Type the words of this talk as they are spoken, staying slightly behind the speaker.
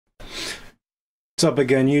What's up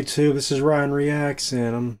again, YouTube? This is RyanREAX,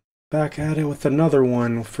 and I'm back at it with another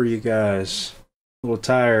one for you guys. A little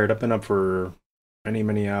tired. I've been up for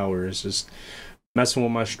many hours, just messing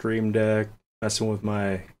with my stream deck, messing with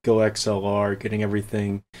my Go XLR, getting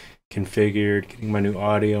everything configured, getting my new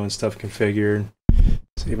audio and stuff configured.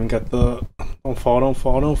 So even got the don't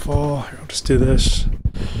fall. Here, I'll just do this.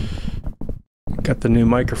 Got the new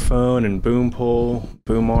microphone and boom pole,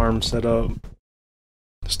 boom arm set up,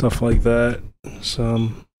 stuff like that. So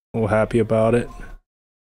I'm a little happy about it.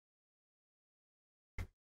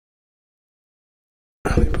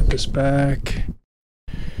 Let me put this back.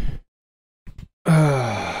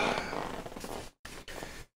 But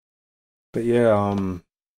yeah,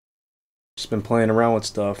 just been playing around with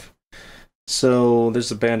stuff. So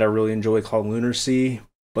there's a band I really enjoy called LunarSea,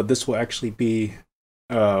 but this will actually be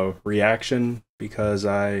a reaction because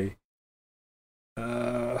I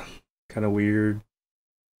kind of weird.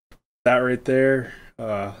 That right there,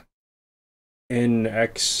 what's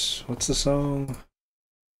the song?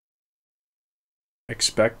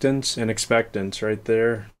 Expectance right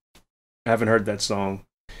there. I haven't heard that song.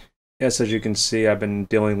 Yes, as you can see, I've been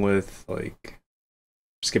dealing with like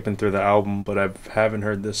skipping through the album, but I haven't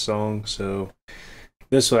heard this song, so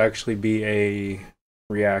this will actually be a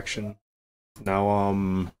reaction.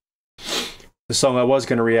 Now, the song I was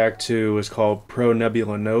gonna react to is called Pro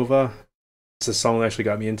Nebula Nova. It's a song that actually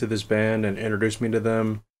got me into this band and introduced me to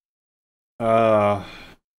them. Do I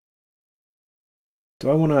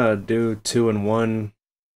want to do 2 in 1?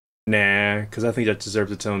 Nah, because I think that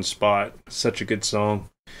deserves its own spot. It's such a good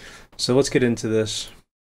song. So let's get into this.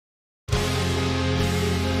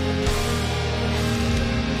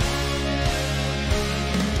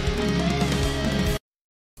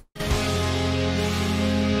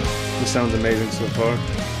 This sounds amazing so far.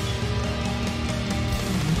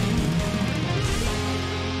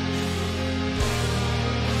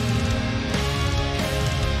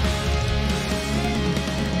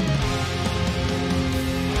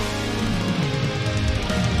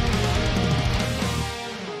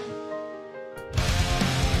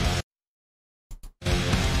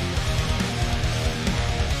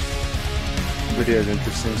 Video is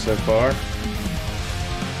interesting so far.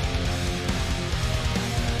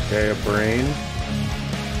 Okay, a brain.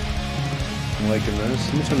 I'm liking this.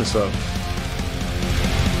 Let me turn this up.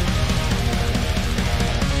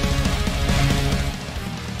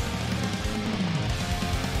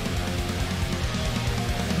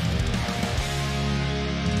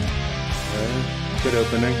 Okay, good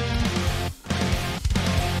opening.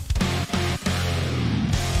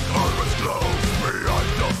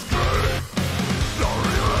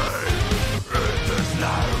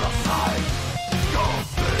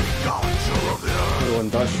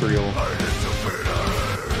 Industrial.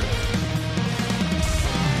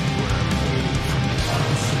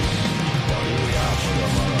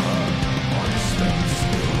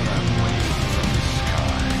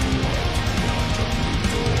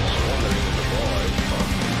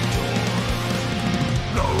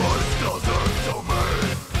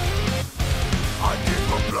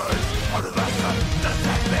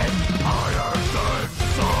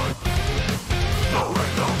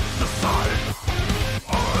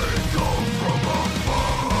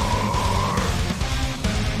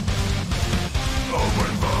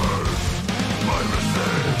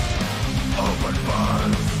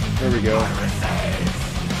 There we go.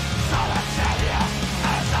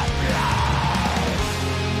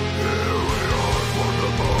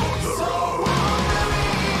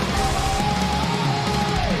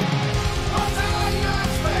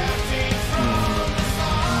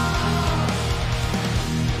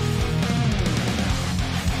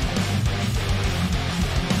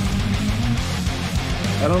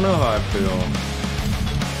 I don't know how I feel.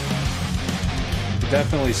 It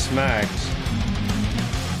definitely smacks.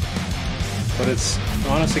 But it's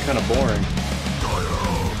honestly kind of boring.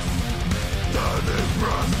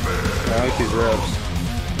 I like these reps.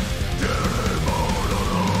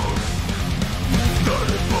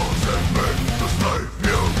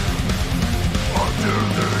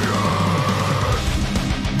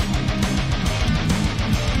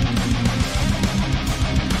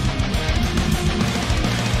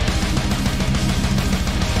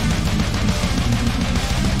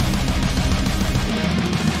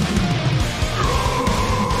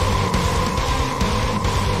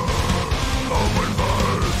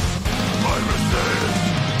 My mistake.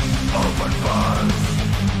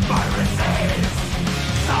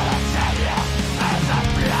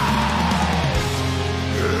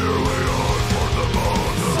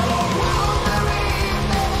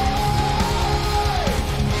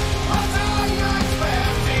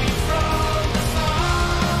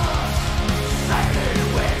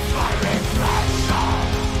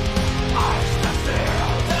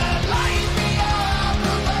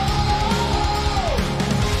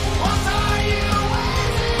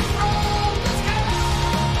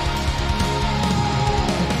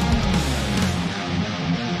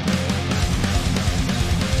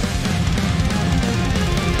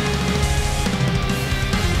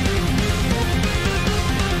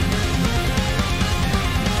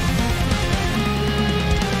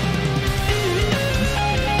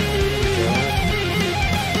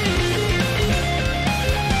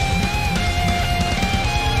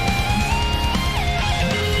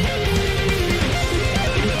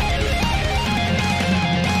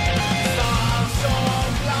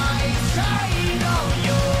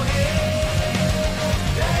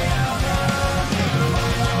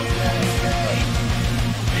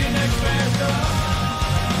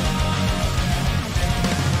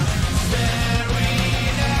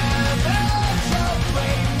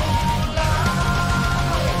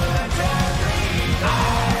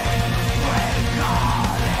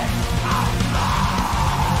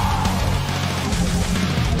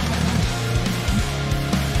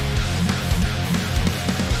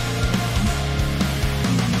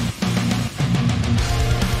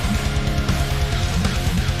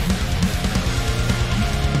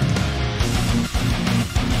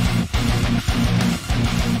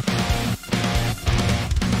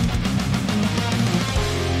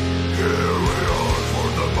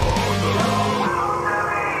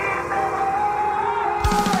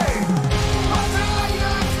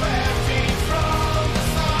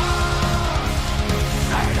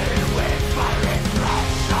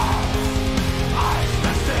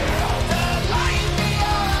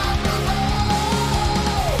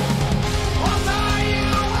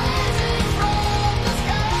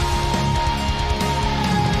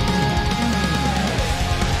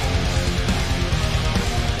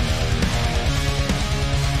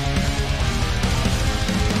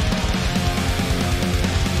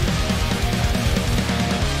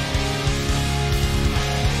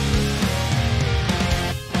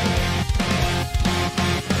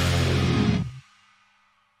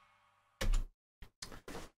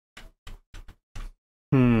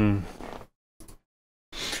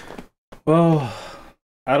 Well,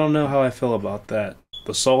 I don't know how I feel about that.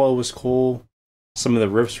 The solo was cool. Some of the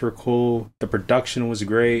riffs were cool. The production was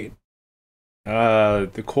great.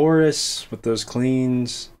 The chorus with those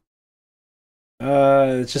cleans,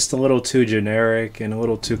 it's just a little too generic and a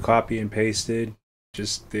little too copy and pasted.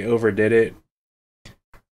 Just they overdid it.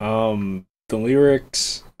 The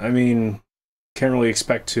lyrics, I mean, can't really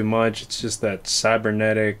expect too much. It's just that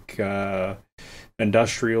cybernetic,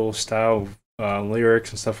 industrial style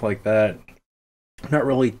lyrics and stuff like that. I'm not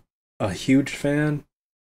really a huge fan.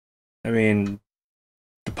 I mean,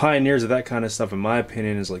 the pioneers of that kind of stuff, in my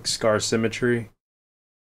opinion, is like Scar Symmetry.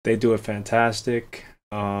 They do it fantastic.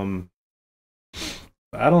 I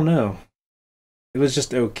don't know. It was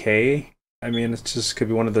just okay. I mean, it just could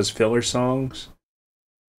be one of those filler songs.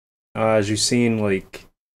 As you've seen, like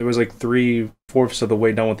it was like 3/4 of the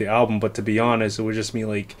way done with the album, but to be honest, it was just me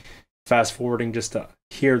like fast forwarding just to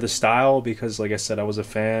hear the style because, like I said, I was a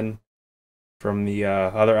fan from the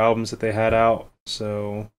other albums that they had out.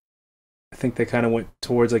 So I think they kind of went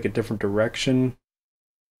towards like a different direction.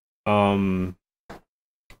 Um,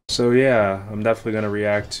 so yeah, I'm definitely gonna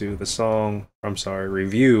react to the song. I'm sorry,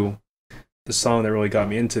 review the song that really got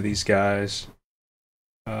me into these guys.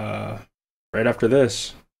 Uh, right after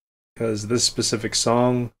this, because this specific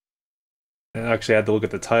song, and actually I had to look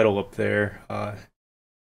at the title up there.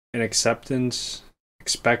 In Acceptance,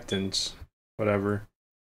 Expectance, whatever.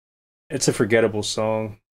 It's a forgettable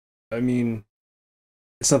song. I mean,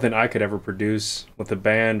 it's nothing I could ever produce with a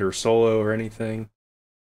band or solo or anything.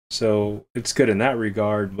 So it's good in that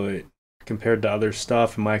regard, but compared to other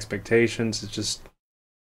stuff and my expectations, it's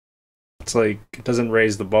like it doesn't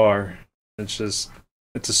raise the bar. It's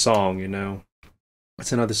a song, you know.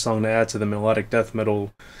 It's another song to add to the melodic death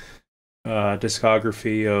metal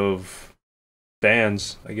discography of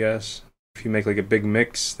bands, I guess. If you make like a big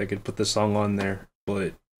mix, they could put the song on there,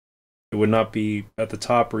 but it would not be at the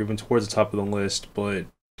top or even towards the top of the list. But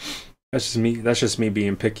that's just me. That's just me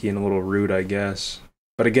being picky and a little rude, I guess.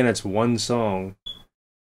 But again, it's one song. I'm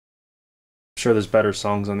sure there's better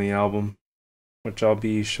songs on the album, which I'll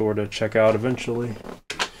be sure to check out eventually.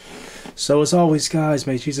 So as always, guys,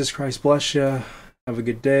 may Jesus Christ bless you. Have a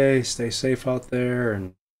good day. Stay safe out there,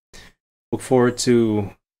 and look forward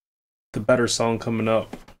to the better song coming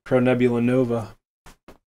up. Pro Nebula Nova.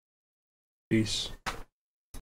 Peace.